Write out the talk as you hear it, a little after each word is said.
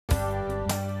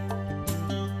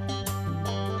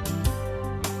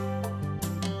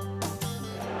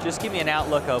Just give me an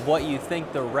outlook of what you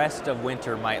think the rest of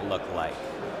winter might look like.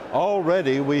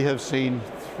 Already we have seen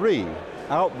 3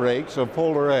 outbreaks of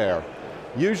polar air.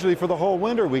 Usually for the whole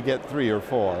winter we get 3 or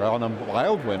 4. On a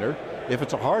mild winter, if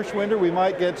it's a harsh winter, we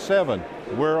might get 7.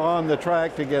 We're on the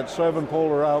track to get 7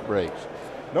 polar outbreaks.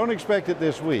 Don't expect it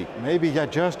this week. Maybe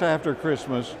just after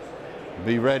Christmas,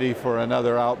 be ready for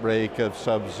another outbreak of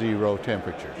sub-zero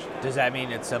temperatures. Does that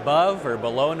mean it's above or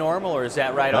below normal, or is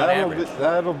that right on average?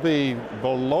 That'll be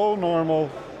below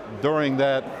normal during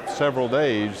that several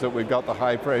days that we've got the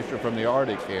high pressure from the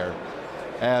Arctic here.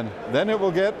 And then it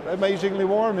will get amazingly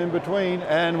warm in between,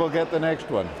 and we'll get the next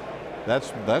one.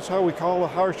 That's how we call a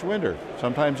harsh winter.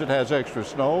 Sometimes it has extra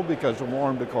snow because of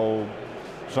warm to cold.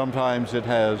 Sometimes it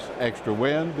has extra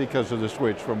wind because of the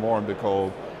switch from warm to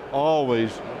cold.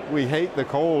 Always, we hate the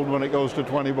cold when it goes to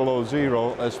 20 below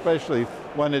zero, especially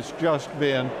when it's just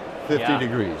been 50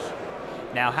 degrees.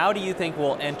 Now, how do you think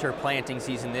we'll enter planting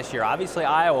season this year? Obviously,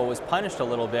 Iowa was punished a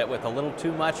little bit with a little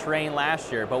too much rain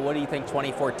last year, but what do you think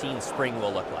 2014 spring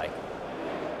will look like?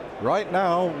 Right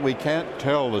now, we can't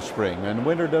tell the spring, and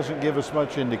winter doesn't give us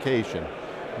much indication.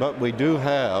 But we do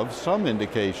have some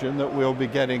indication that we'll be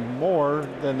getting more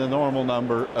than the normal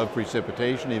number of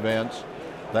precipitation events.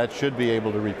 That should be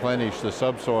able to replenish the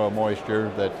subsoil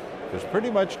moisture that was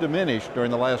pretty much diminished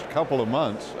during the last couple of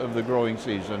months of the growing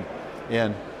season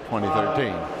in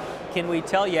 2013. Can we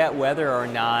tell yet whether or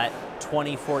not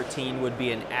 2014 would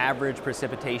be an average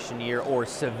precipitation year or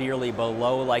severely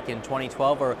below like in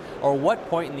 2012, or what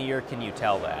point in the year can you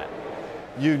tell that?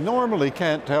 You normally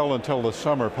can't tell until the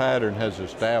summer pattern has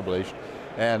established,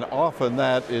 and often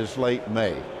that is late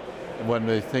May when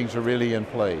the things are really in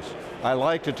place. I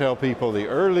like to tell people the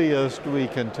earliest we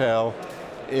can tell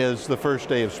is the first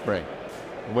day of spring,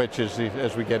 which is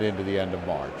as we get into the end of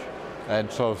March. And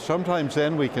so sometimes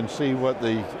then we can see what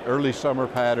the early summer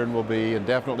pattern will be, and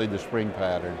definitely the spring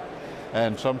pattern.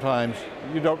 And sometimes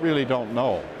you really don't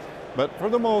know. But for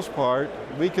the most part,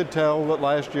 we could tell that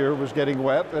last year was getting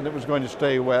wet and it was going to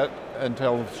stay wet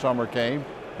until summer came,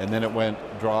 and then it went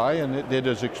dry and it did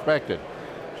as expected.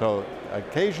 So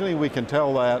occasionally we can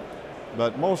tell that,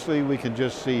 but mostly we can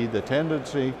just see the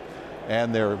tendency,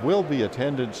 and there will be a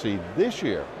tendency this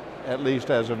year, at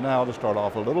least as of now, to start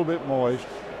off a little bit moist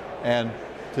and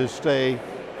to stay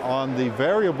on the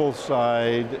variable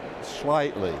side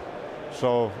slightly.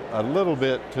 So a little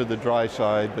bit to the dry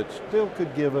side, but still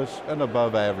could give us an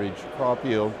above average crop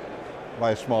yield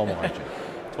by a small margin.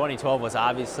 2012 was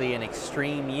obviously an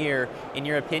extreme year. In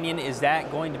your opinion, is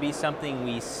that going to be something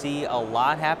we see a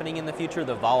lot happening in the future,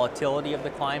 the volatility of the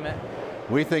climate?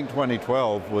 We think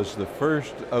 2012 was the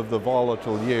first of the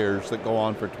volatile years that go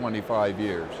on for 25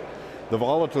 years. The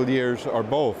volatile years are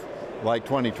both like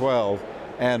 2012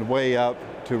 and way up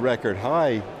to record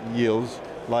high yields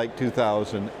like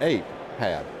 2008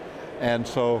 had. And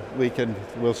so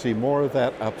we'll see more of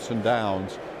that ups and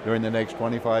downs during the next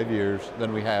 25 years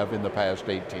than we have in the past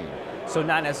 18. So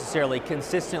not necessarily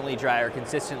consistently dry or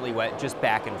consistently wet, just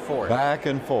back and forth. Back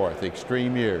and forth,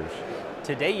 extreme years.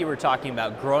 Today you were talking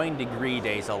about growing degree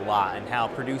days a lot and how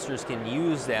producers can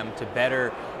use them to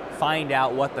better find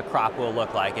out what the crop will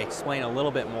look like. Explain a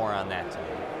little bit more on that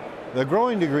today. The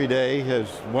growing degree day is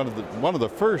one of the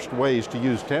first ways to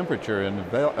use temperature in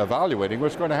evaluating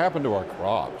what's going to happen to our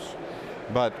crops.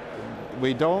 But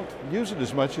we don't use it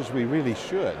as much as we really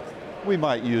should. We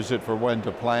might use it for when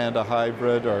to plant a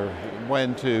hybrid or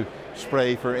when to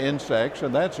spray for insects,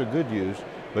 and that's a good use,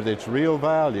 but its real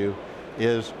value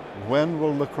is when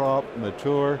will the crop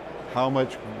mature, how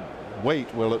much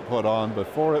weight will it put on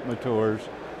before it matures.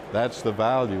 That's the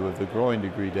value of the growing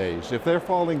degree days. If they're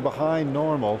falling behind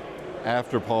normal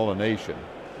after pollination,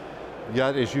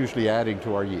 that is usually adding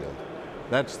to our yield.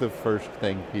 That's the first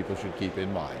thing people should keep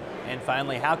in mind. And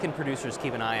finally, how can producers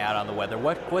keep an eye out on the weather?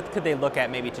 What could they look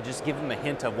at maybe to just give them a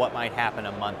hint of what might happen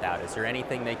a month out? Is there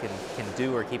anything they can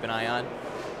do or keep an eye on?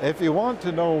 If you want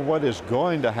to know what is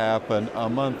going to happen a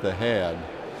month ahead,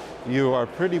 you are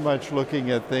pretty much looking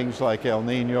at things like El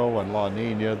Nino and La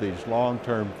Nina, these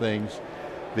long-term things,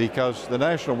 because the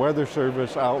National Weather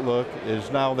Service outlook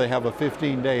is now they have a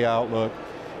 15-day outlook,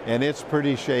 and it's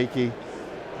pretty shaky.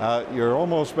 You're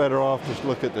almost better off just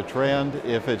look at the trend.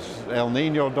 If it's El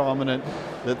Nino dominant,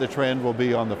 that the trend will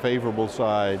be on the favorable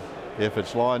side. If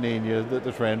it's La Nina, that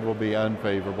the trend will be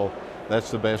unfavorable.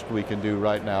 That's the best we can do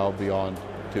right now beyond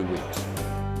 2 weeks.